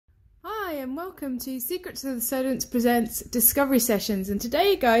and welcome to Secrets of the Solent presents Discovery Sessions, and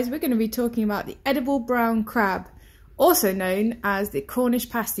today guys we're going to be talking about the edible brown crab, also known as the Cornish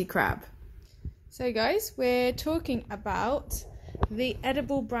pasty crab. So guys, we're talking about the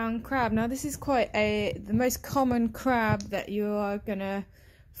edible brown crab. Now this is quite the most common crab that you are going to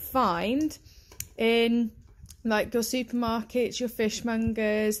find in like your supermarkets, your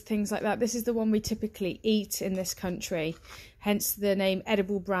fishmongers, things like that. This is the one we typically eat in this country, hence the name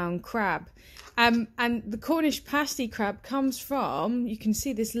edible brown crab. And the Cornish pasty crab comes from, you can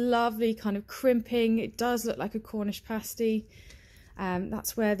see this lovely kind of crimping. It does look like a Cornish pasty.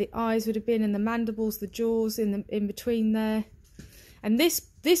 That's where the eyes would have been, and the mandibles, the jaws in between there. And this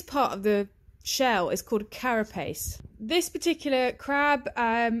part of the shell is called a carapace. This particular crab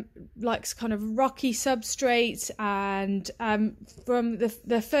likes kind of rocky substrates, and from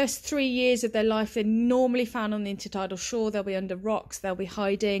the first 3 years of their life, they're normally found on the intertidal shore. They'll be under rocks, they'll be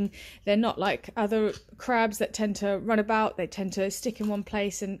hiding. They're not like other crabs that tend to run about. They tend to stick in one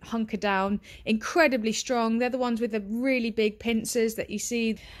place and hunker down. Incredibly strong. They're the ones with the really big pincers that you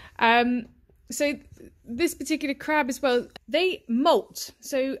see. So this particular crab as well, they molt.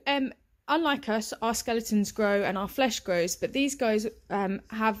 So unlike us, our skeletons grow and our flesh grows, but these guys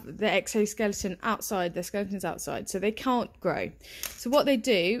have the exoskeleton outside, their skeleton's outside, so they can't grow. So what they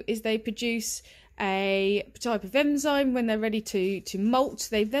do is they produce a type of enzyme when they're ready to molt.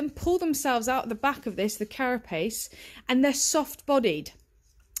 They then pull themselves out the back of this, the carapace, and they're soft-bodied.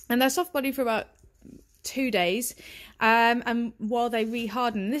 And they're soft-bodied for about 2 days, and while they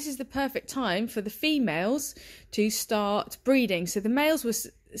reharden. This is the perfect time for the females to start breeding. So the males will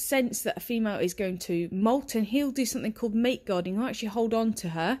sense that a female is going to molt, and he'll do something called mate guarding. He'll actually hold on to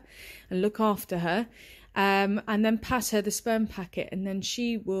her and look after her, and then pass her the sperm packet, and then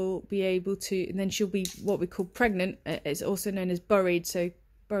she will be able to, and then she'll be what we call pregnant. It's also known as burried, so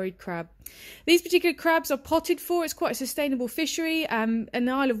burried crab. These particular crabs are potted for. It's quite a sustainable fishery, and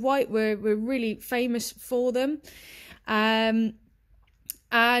the Isle of Wight we're really famous for them.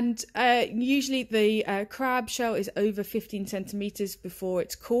 Usually the crab shell is over 15 centimeters before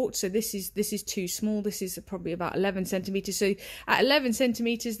it's caught. So this is too small. This is probably about 11 centimeters. So at 11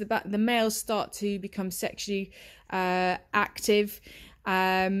 centimeters, the males start to become sexually active.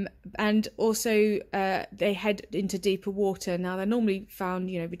 And also they head into deeper water. Now they're normally found,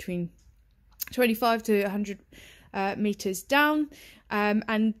 between 25 to 100 meters down,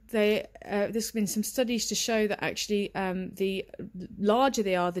 and there's been some studies to show that actually the larger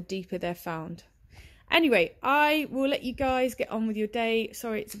they are, the deeper they're found. Anyway, I will let you guys get on with your day.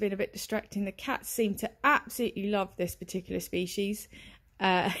 Sorry, it's been a bit distracting. The cats seem to absolutely love this particular species.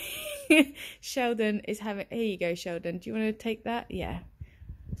 Sheldon is having, here you go Sheldon, do you want to take that? Yeah,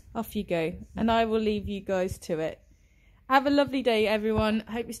 off you go, and I will leave you guys to it. Have a lovely day everyone.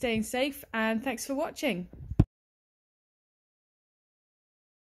 I hope you're staying safe, and thanks for watching.